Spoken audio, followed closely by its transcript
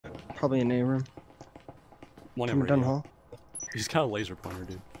Probably in A room. One Coming in down radio. hall. He's got a laser pointer,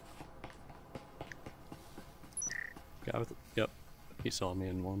 dude. Guy with yep. He saw me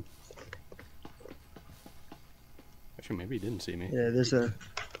in one. Actually, maybe he didn't see me. Yeah,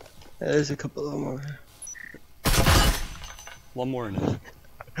 there's a couple of them over here. One more in it.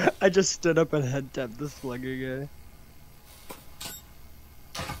 I just stood up and head tapped the slugger guy.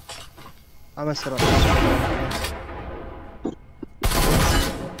 I'm gonna set up.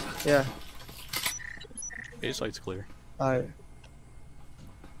 Yeah. A site's clear. Alright.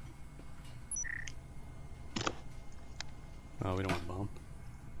 Oh, we don't want to bomb.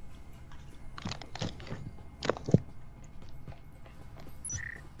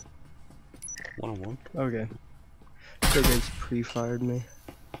 One on one. Okay. The guy's pre-fired me.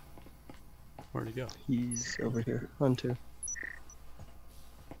 Where'd he go? He's over here. On two.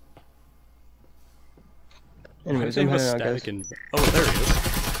 Anyways, I'm heading out, guys. Oh, there he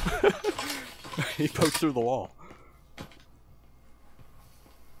is. He poked through the wall.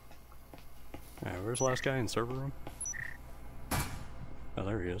 Alright, where's the last guy in server room? Oh,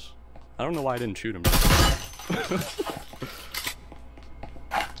 there he is. I don't know why I didn't shoot him.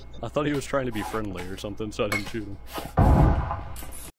 I thought he was trying to be friendly or something, so I didn't shoot him.